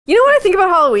You know what I think about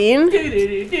Halloween?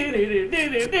 Is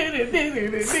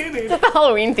that the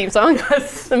Halloween theme song?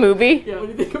 Yes. The movie? Yeah, what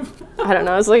do you think of that? I don't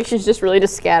know, it's like she's just really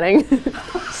just scatting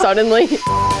suddenly.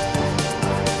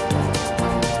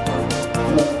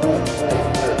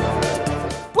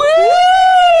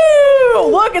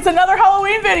 Look, it's another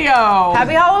Halloween video!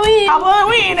 Happy Halloween!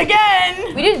 Halloween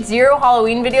again! We did 0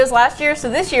 Halloween videos last year, so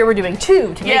this year we're doing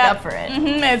 2 to make up for it.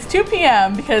 It's 2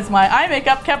 p.m. because my eye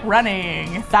makeup kept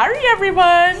running. Sorry,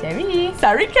 everyone. Sorry.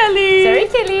 Sorry, Kelly. Sorry,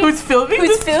 Kelly. Who's filming?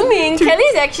 Who's filming?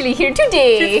 Kelly's actually here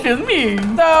today. She's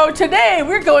filming. So today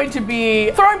we're going to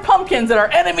be throwing pumpkins at our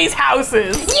enemies'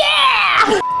 houses.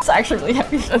 Yeah! It's actually really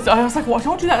happy. I was like, well,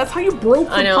 don't do that. That's how you broke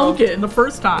the pumpkin the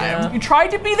first time. Yeah. You tried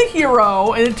to be the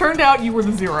hero, and it turned out you were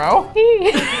the 0.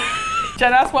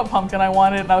 Jen asked what pumpkin I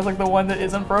wanted, and I was like, the one that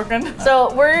isn't broken.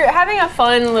 So we're having a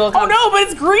fun little Oh no, but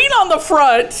it's green on the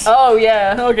front! Oh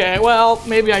yeah. Okay, well,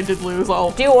 maybe I did lose.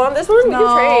 Do you want this one? We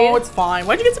can trade. No, it's fine.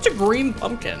 Why'd you get such a green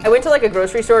pumpkin? I went to like a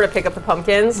grocery store to pick up the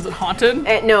pumpkins. Is it haunted?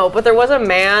 No, but there was a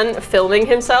man filming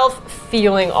himself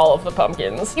feeling all of the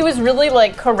pumpkins. He was really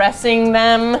like caressing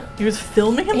them. He was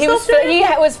filming himself?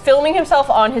 He was filming himself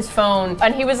on his phone,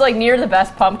 and he was like near the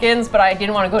best pumpkins, but I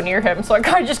didn't want to go near him, so I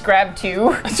kind of just grabbed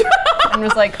 2 and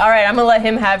was like, all right, I'm gonna let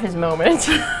him have his moment.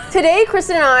 Today,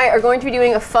 Kristin and I are going to be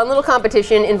doing a fun little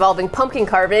competition involving pumpkin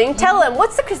carving. Tell them,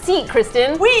 what's the conceit,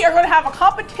 Kristin? We are going to have a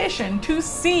competition to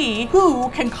see who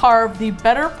can carve the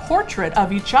better portrait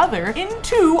of each other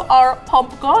into our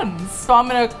pumpkins. So I'm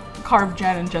going to carve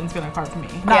Jen, and Jen's going to carve me.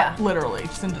 Not literally,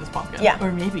 just into this pumpkin. Yeah.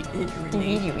 Or maybe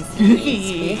literally.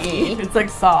 Spooky. It's like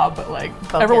Sob, but like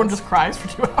everyone just cries for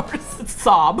 2 hours. It's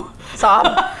Sob.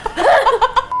 Sob.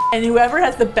 And whoever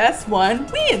has the best one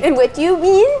wins. And what do you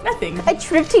mean? Nothing. A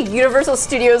trip to Universal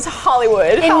Studios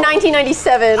Hollywood in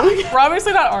 1997. We're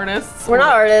obviously not artists. We're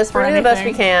not artists. We're doing the best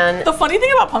we can. The funny thing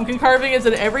about pumpkin carving is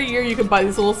that every year you can buy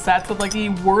these little sets with like the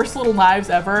worst little knives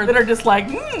ever that are just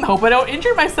like, hope I don't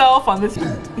injure myself on this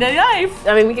knife.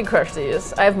 I mean, we could crush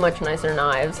these. I have much nicer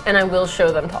knives, and I will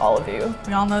show them to all of you.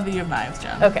 We all know that you have knives,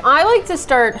 Jen. Okay. I like to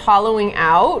start hollowing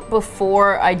out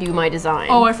before I do my design.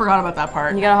 Oh, I forgot about that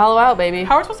part. You gotta hollow out, baby.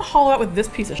 How are we supposed to hollow out with this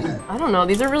piece of shit? I don't know.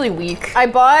 These are really weak. I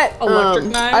bought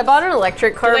electric knives. I bought an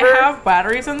electric carver. Do they have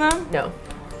batteries in them? No.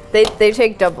 They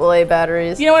take AA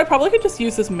batteries. You know, I probably could just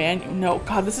use this manual. No,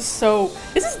 God, this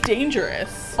is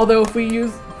dangerous. Although if we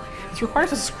use, this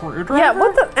requires a screwdriver. Yeah,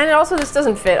 what the, and also this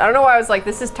doesn't fit. I don't know why I was like,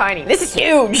 this is tiny. This is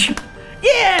huge.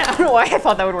 Yeah! I don't know why I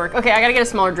thought that would work. Okay, I gotta get a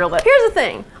smaller drill bit. Here's the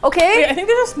thing, okay? Wait, I think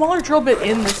there's a smaller drill bit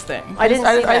in this thing. I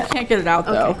can't get it out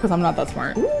though, because I'm not that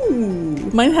smart.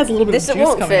 Ooh. Mine has a little bit of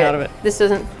juice coming out of it. This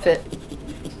doesn't fit.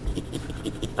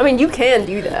 I mean, you can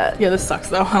do that. Yeah, this sucks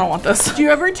though. I don't want this. Do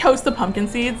you ever toast the pumpkin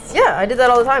seeds? Yeah, I did that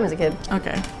all the time as a kid.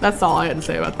 Okay, that's all I had to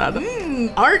say about that.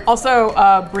 Art.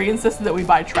 Also, Brie insisted that we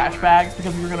buy trash bags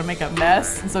because we were gonna make a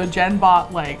mess, and so Jen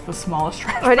bought like the smallest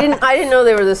trash bags. I didn't know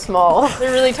they were this small.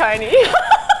 They're really tiny.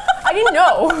 I didn't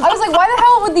know. I was like, why the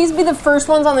hell would these be the first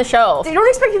ones on the shelf? You don't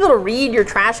expect people to read your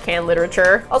trash can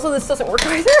literature. Also, this doesn't work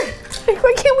either. Like,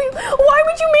 why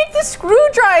would you make this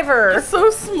screwdriver? It's so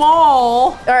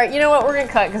small. All right, you know what? We're gonna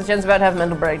cut because Jen's about to have a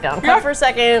mental breakdown. Cut for a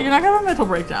second. You're not gonna have a mental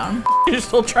breakdown. You're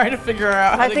still trying to figure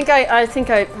out how I think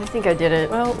I did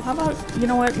it. Well, how about, you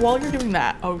know what, while you're doing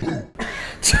that,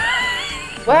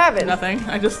 What happened? Nothing.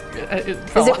 Is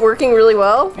it working really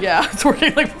well? Yeah, it's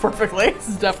working like perfectly. This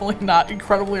is definitely not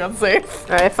incredibly unsafe.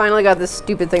 All right, I finally got this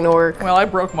stupid thing to work. Well, I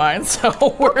broke mine, so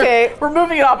we're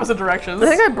moving in opposite directions. I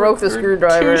think I broke the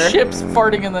screwdriver. 2 ships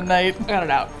farting in the night. Got it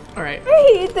out. All right.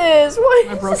 I hate this. Why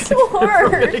is this so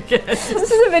hard? This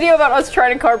is a video about us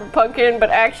trying to carve a pumpkin, but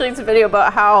actually it's a video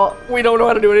about how we don't know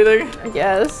how to do anything. I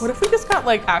guess. What if we just got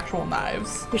like actual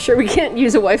knives? You sure we can't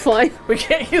use a wife line? We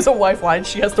can't use a wife line.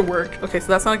 She has to work. Okay, so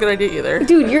that's not a good idea either.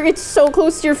 Dude, it's so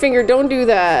close to your finger. Don't do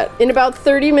that. In about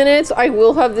 30 minutes, I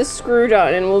will have this screw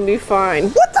done and we'll be fine.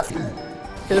 What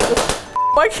the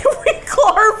Why can't we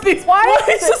carve these? Why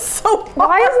is this so hard?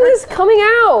 Why isn't this coming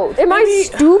out? Am I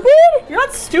stupid? You're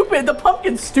not stupid. The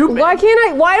pumpkin's stupid. Why don't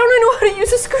I know how to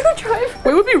use a screwdriver?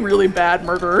 We would be really bad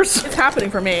murderers. It's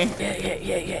happening for me.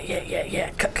 Yeah.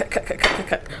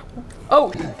 Cut.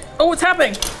 Oh, what's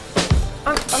happening?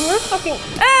 I'm gonna fucking...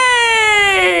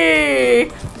 Hey!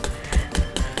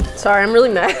 Sorry, I'm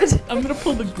really mad. I'm gonna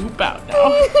pull the goop out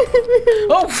now.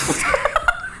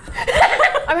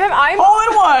 I'm all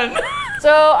in one.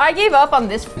 So I gave up on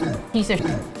this piece of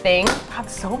thing. God,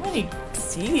 so many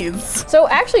seeds. So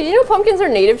actually, do you know pumpkins are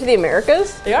native to the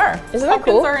Americas? They are. Isn't that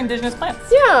cool? Pumpkins are indigenous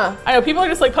plants. Yeah. I know, people are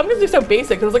just like, pumpkins are so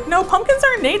basic. I was like, no, pumpkins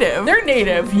aren't native. They're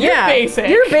native. You're basic.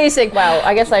 You're basic. Wow,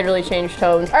 I guess I really changed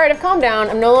tones. All right, I've calmed down.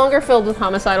 I'm no longer filled with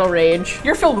homicidal rage.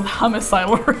 You're filled with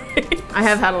homicidal rage. I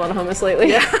have had a lot of hummus lately.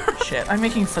 Yeah. Shit, I'm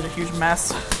making such a huge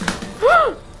mess.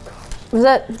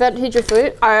 Did that hit your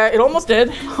foot? It almost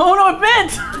did. Oh no, it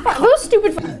bent! Those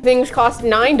stupid things cost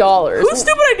 $9. Whose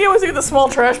stupid idea was to get the small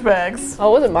trash bags? Oh,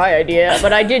 it wasn't my idea,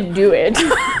 but I did do it.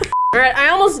 All right, I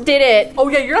almost did it. Oh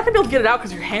yeah, you're not gonna be able to get it out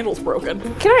because your handle's broken.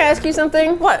 Can I ask you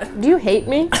something? What? Do you hate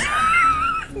me?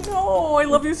 No, I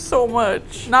love you so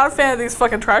much. Not a fan of these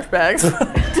fucking trash bags.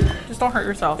 Just don't hurt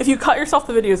yourself. If you cut yourself,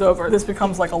 the video's over. This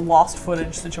becomes like a lost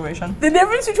footage situation. The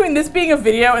difference between this being a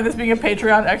video and this being a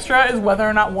Patreon extra is whether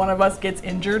or not one of us gets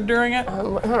injured during it. I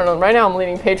don't know. Right now I'm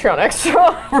leaning Patreon extra.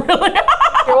 Really?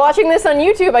 If you're watching this on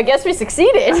YouTube, I guess we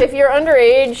succeded. If you're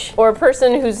underage or a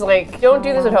person who's like, don't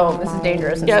do this at home. This is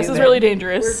dangerous. Yeah, this is really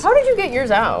dangerous. How did you get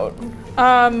yours out?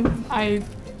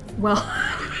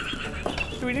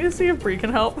 Do we need to see if Bree can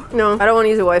help? No, I don't want to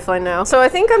use a Wi-Fi now. So I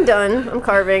think I'm done. I'm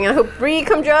carving. I hope Bree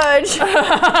come judge.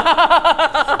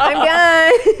 I'm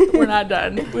done. We're not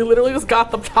done. We literally just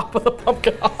got the top of the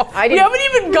pumpkin off. We haven't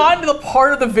even gotten to the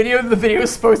part of the video that the video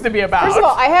is supposed to be about. First of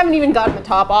all, I haven't even gotten the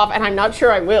top off, and I'm not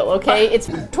sure I will, okay? It's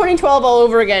 2012 all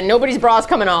over again. Nobody's bra's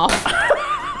coming off.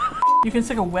 You can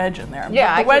stick a wedge in there.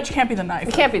 Yeah, the wedge can't be the knife.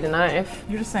 It can't be the knife.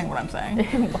 You're just saying what I'm saying.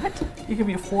 What? It could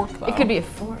be a fork, though. It could be a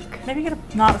fork. Maybe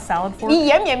get not a salad fork.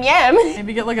 Yum, yum, yum.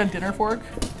 Maybe get like a dinner fork.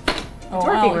 It's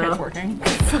working now. It's working.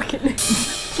 Fucking.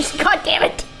 God damn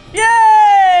it.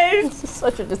 Yay! This is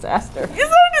such a disaster. It's not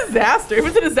a disaster. If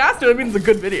it's a disaster, that means it's a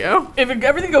good video. If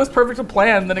everything goes perfect to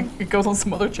plan, then it goes on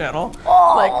some other channel.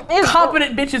 Oh, like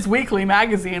Competent Bitches Weekly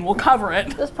magazine will cover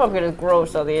it. This pumpkin is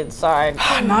gross on the inside.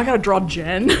 Now I gotta draw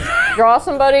Jen. Draw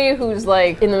somebody who's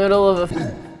like in the middle of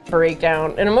a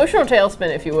breakdown, an emotional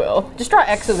tailspin, if you will. Just draw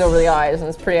X's over the eyes and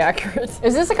it's pretty accurate.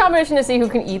 Is this a competition to see who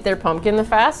can eat their pumpkin the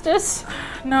fastest?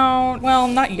 No, well,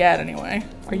 not yet anyway.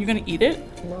 Are you gonna eat it?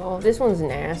 No, this one's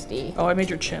nasty. Oh, I made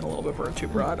your chin a little bit too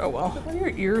broad. Oh well. What do your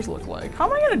ears look like? How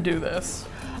am I gonna do this?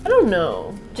 I don't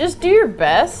know. Just do your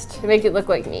best to make it look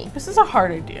like me. This is a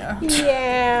hard idea.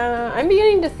 Yeah, I'm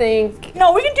beginning to think.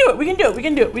 No, we can do it. We can do it. We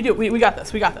can do it. We do it. We got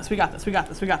this. We got this. We got this. We got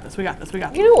this. We got this. We got this. We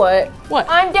got this. You know what? What?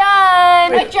 I'm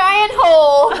done. A giant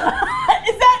hole. Is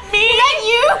that me? Is that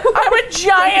you? I'm a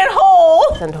giant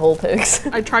hole. Send hole pics.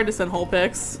 I tried to send hole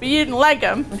pics, but you didn't like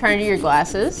them. I'm trying to do your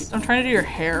glasses. I'm trying to do your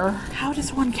hair. How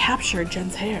does one capture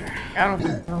Jen's hair? I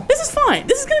don't know. This is fine.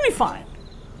 This is gonna be fine.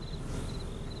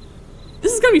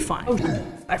 This is gonna be fine. Okay.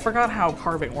 I forgot how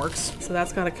carving works, so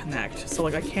that's gotta connect. So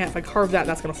like I can't, if I carve that,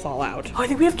 that's gonna fall out. Oh, I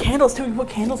think we have candles too. We can put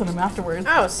candles in them afterwards.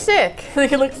 Oh, sick. So they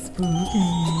can look spooky.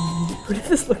 What if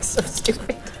this looks so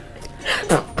stupid?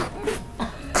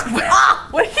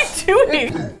 What are you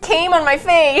doing? Came on my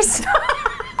face.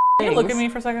 Can you look at me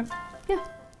for a second? Yeah.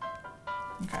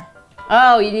 Okay.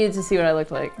 Oh, you needed to see what I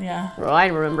looked like. Yeah. Well, I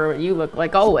remember what you look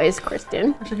like always,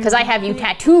 Kristin. Because I have you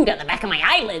tattooed on the back of my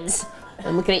eyelids.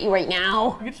 I'm looking at you right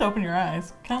now. You can just open your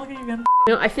eyes. Can I look at you again?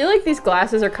 You know, I feel like these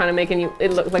glasses are kind of making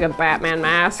it look like a Batman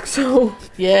mask, so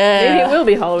yeah. maybe it will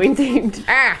be Halloween themed.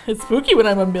 Ah! It's spooky when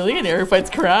I'm a millionaire who fights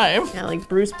crime. Yeah, like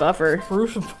Bruce Buffer.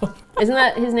 Bruce Buffer. Isn't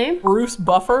that his name? Bruce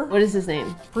Buffer? What is his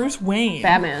name? Bruce Wayne.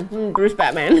 Batman. Bruce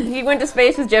Batman. He went to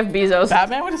space with Jeff Bezos.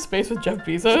 Batman went to space with Jeff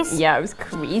Bezos? Yeah, it was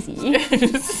crazy.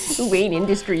 Wayne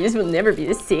Industries will never be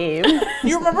the same.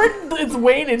 You remember it's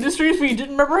Wayne Industries, but you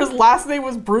didn't remember his last name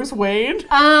was Bruce Wayne?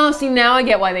 Oh, see, now I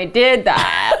get why they did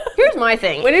that. Here's my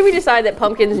thing. When did we decide that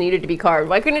pumpkins needed to be carved?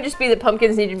 Why couldn't it just be that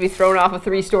pumpkins needed to be thrown off a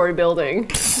 3-story building?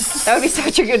 That would be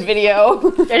such a good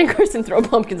video. Jen and Kristin throw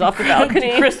pumpkins off the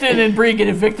balcony. Kristin and Bree get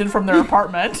evicted from their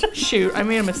apartment. Shoot, I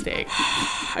made a mistake.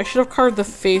 I should have carved the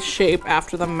face shape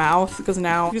after the mouth, because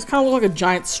now you just kind of look like a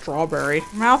giant strawberry.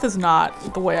 Mouth is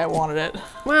not the way I wanted it.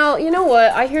 Well, you know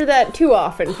what? I hear that too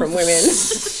often from women.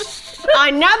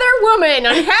 Another woman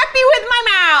unhappy with my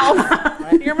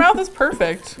mouth. Your mouth is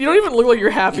perfect. You don't even look like you're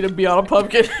happy to be on a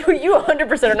pumpkin. You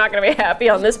 100% are not going to be happy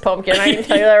on this pumpkin. I can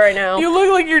tell you that right now. You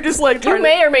look like you're just like You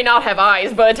may or may not have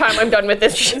eyes by the time I'm done with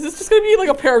this. Is this just gonna be like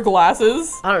a pair of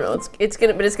glasses? I don't know. It's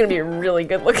gonna be a really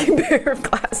good looking pair of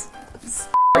glasses.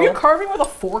 Are you carving with a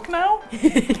fork now?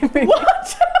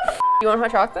 What? You want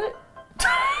hot chocolate?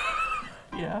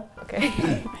 Yeah. Okay.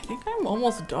 I think I'm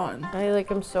almost done.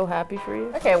 I'm so happy for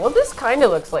you. Okay, well this kind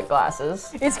of looks like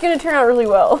glasses. It's gonna turn out really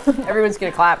well. Everyone's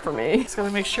gonna clap for me. Just gotta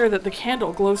make sure that the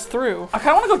candle glows through. I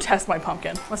kinda wanna go test my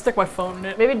pumpkin. Let's stick my phone in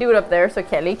it. Maybe do it up there so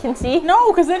Kelly can see.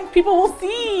 No, because then people will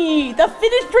see the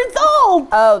finished result.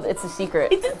 Oh, it's a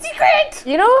secret. It's a secret.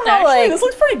 You know how Actually, this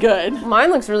looks pretty good.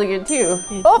 mine looks really good too.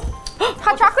 Oh,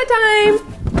 hot chocolate time.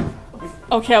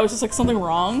 Okay, I was just like, something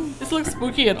wrong? This looks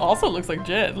spooky and also looks like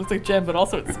Jen. It looks like Jen, but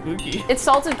also it's spooky. It's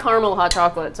salted caramel hot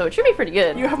chocolate, so it should be pretty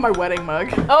good. You have my wedding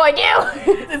mug. Oh, I do.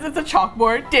 It's a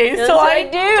chalkboard. Days Yes, till I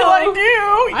do.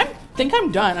 I think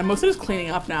I'm done. I'm mostly just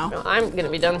cleaning up now. No, I'm gonna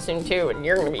be done soon too, and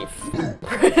you're gonna be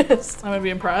impressed. I'm gonna be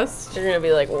impressed. You're gonna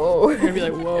be like, whoa. You're gonna be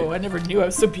like, whoa, I never knew I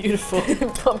was so beautiful.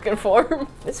 Pumpkin form.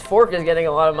 This fork is getting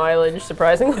a lot of mileage,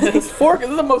 surprisingly. This fork is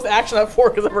the most action a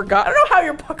fork has ever got. I don't know how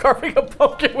you're carving a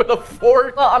pumpkin with a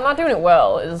fork. Well, I'm not doing it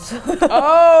well.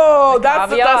 Oh,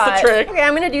 that's the trick. Okay,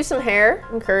 I'm gonna do some hair,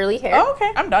 some curly hair. Oh,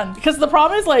 okay, I'm done. Because the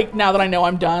problem is, like, now that I know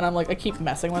I'm done, I'm like, I keep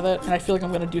messing with it, and I feel like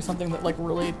I'm gonna do something that like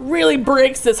really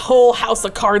breaks this whole house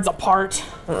of cards apart.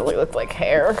 It doesn't look like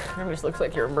hair. It just looks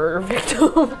like you're a murder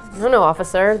victim. No,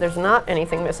 officer, there's not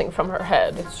anything missing from her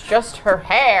head. It's just her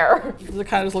hair. Does it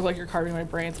kind of just look like you're carving my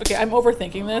brains? Okay, I'm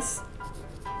overthinking this.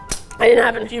 I didn't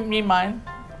have it. Do you need mine?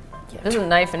 Yeah, there's a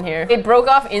knife in here. It broke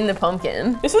off in the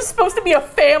pumpkin. This was supposed to be a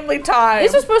family time.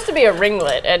 This was supposed to be a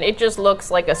ringlet, and it just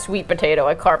looks like a sweet potato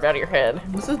I carved out of your head.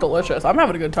 This is delicious. I'm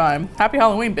having a good time. Happy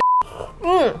Halloween,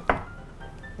 bitch.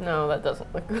 No, that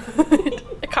doesn't look good.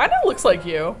 It kind of looks like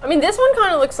you. I mean, this one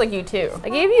kind of looks like you too. I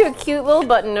gave you a cute little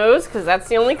button nose because that's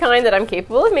the only kind that I'm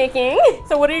capable of making.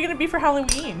 So what are you gonna be for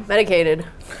Halloween? Medicated.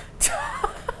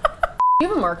 You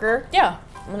have a marker? Yeah.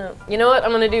 You know what?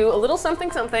 I'm gonna do a little something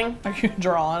something. Are you gonna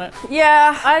draw on it?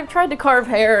 Yeah, I've tried to carve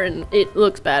hair and it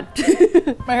looks bad.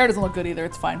 My hair doesn't look good either.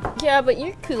 It's fine. Yeah, but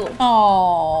you're cool.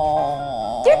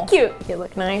 Aww. You're cute. You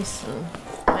look nice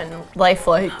and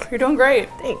lifelike. You're doing great.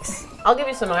 Thanks. I'll give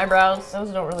you some eyebrows. Those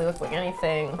don't really look like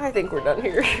anything. I think we're done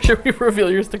here. Should we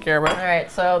reveal yours to camera? All right,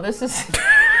 so this is...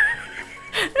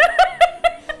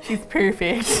 She's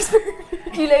perfect.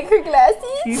 Do you like her glasses?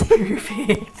 She's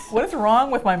perfect. What is wrong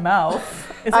with my mouth?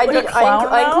 Is it like a clown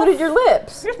mouth? I included your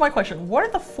lips. Here's my question. What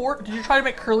are the fork? Did you try to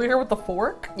make curly hair with the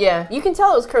fork? Yeah, you can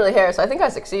tell it was curly hair, so I think I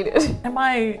succeeded. Am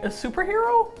I a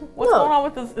superhero? What's going on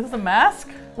with this? Is this a mask?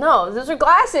 No, those are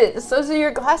glasses. Those are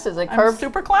your glasses. I carved. I'm a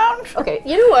super clown? Okay,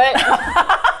 you know what?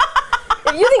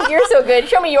 If you think you're so good,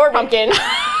 show me your pumpkin.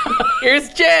 Here's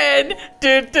Jen.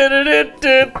 Do, do, do, do,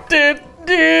 do, do,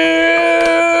 do.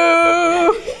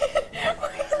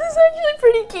 This is actually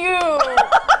pretty cute.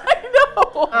 I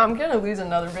know. I'm gonna lose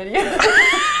another video.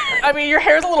 I mean, your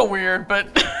hair's a little weird, but...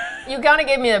 You kind of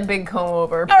gave me a big comb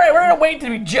over. All right, we're gonna wait to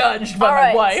be judged by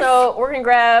my wife. So we're gonna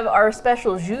grab our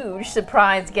special juge,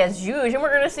 surprise guest juge, and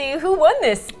we're gonna see who won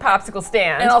this popsicle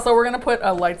stand. And also, we're gonna put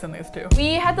lights in these too.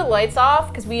 We had the lights off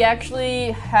because we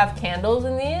actually have candles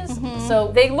in these,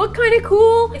 so they look kind of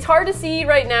cool. It's hard to see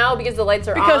right now because the lights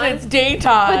are on. Because it's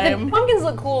daytime. But the pumpkins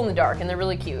look cool in the dark, and they're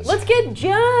really cute. Let's get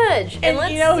judge. And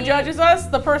let's you know who judges us?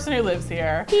 The person who lives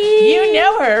here. You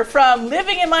know her from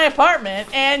living in my apartment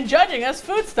and judging us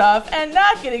food stuff and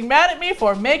not getting mad at me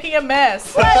for making a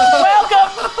mess.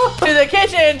 Welcome to the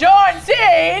kitchen, Jorn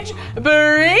stage,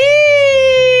 Bree.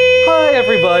 Hi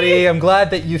everybody, I'm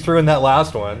glad that you threw in that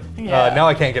last one. Yeah. Now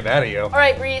I can't get mad at you. All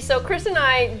right, Bree, so Chris and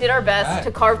I did our best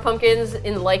to carve pumpkins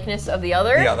in the likeness of the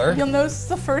other. The other. You'll notice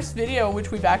the first video which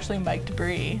we've actually mic'd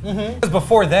Bree. Because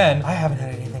before then, I haven't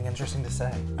had anything interesting to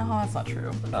say. Oh, that's not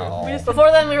true. Oh. Before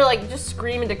then, we were like, just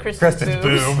scream into Kristen's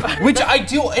boom. Which I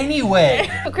do anyway.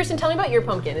 So Kristen, tell me about your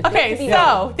pumpkin. It's Okay,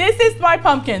 so this is my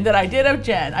pumpkin that I did of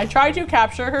Jen. I tried to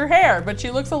capture her hair, but she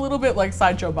looks a little bit like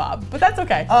Sideshow Bob, but that's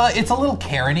okay. It's a little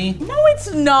Karen-y. No,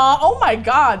 it's not. Oh my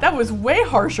God, that was way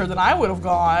harsher than I would have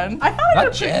gone. I thought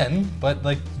Not Jen, but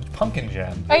like Pumpkin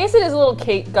Jen. I guess it is a little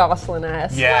Kate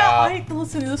Gosselin-esque. Yeah. Well,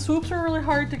 listen, the swoops are really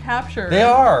hard to capture. They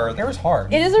are. They're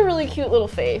hard. It is a really cute little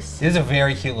face. It is a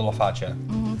very cute little facha.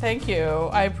 Thank you.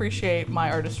 I appreciate my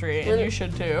artistry, and you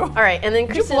should too. All right, and then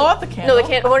Kristen, you blow out the candle? No, the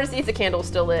candle. I wanted to see if the candle's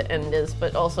still lit, and it is,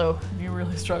 but also... You're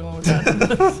really struggling with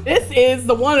that. This is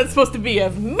the one that's supposed to be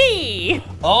of me.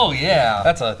 Oh yeah,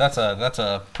 that's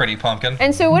a pretty pumpkin.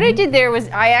 And so what I did there was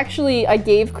I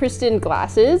gave Kristen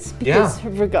glasses because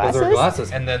of her glasses. Those are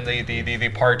glasses. And then the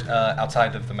part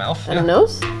outside of the mouth. And a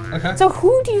nose. Okay. So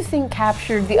who do you think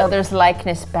captured the other's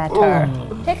likeness better?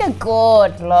 Take a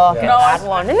good look at that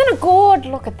one, and then a good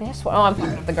look at this one. Oh, I'm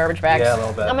picking up the garbage bags. Yeah, a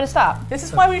little bit. I'm gonna stop. This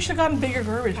is why we should have gotten bigger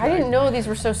garbage bags. I didn't know these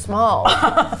were so small.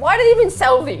 Why do they even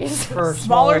sell these? For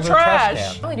Smaller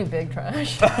trash. I only do big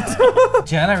trash.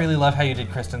 Jen, I really love how you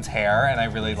did Kristen's hair, and I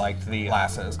really liked the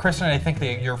glasses. Kristen, I think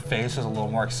that your face was a little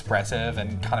more expressive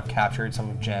and kind of captured some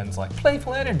of Jen's like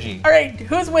playful energy. All right,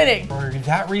 who's winning? For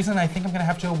that reason, I think I'm gonna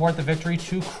have to award the victory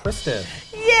to Kristin.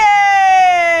 Yay!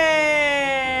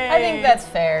 I think that's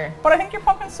fair. But I think your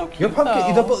pumpkin's so cute. Your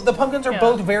pumpkin, though. the pumpkins are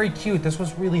both very cute. This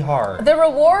was really hard. The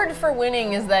reward for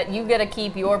winning is that you get to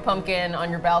keep your pumpkin on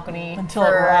your balcony Until it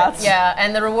rots. Yeah,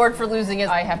 and the reward for losing is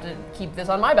I have to keep this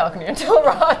on my balcony until it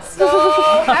rots. So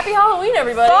happy Halloween,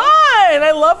 everybody. Fine!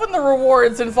 I love when the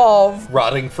rewards involve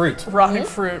Rotting fruit. rotting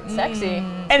fruit. Sexy.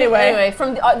 Anyway,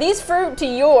 from these fruit to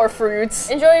your fruits,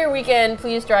 enjoy your weekend.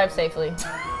 Please drive safely.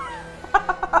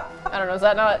 I don't know, is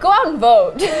that not? Go out and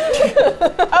vote. oh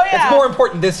yeah. It's more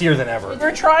important this year than ever.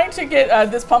 We're trying to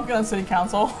get this pumpkin on city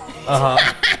council.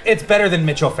 It's better than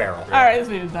Mitch O'Farrell. All right, this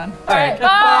video's done. All right.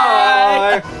 Bye.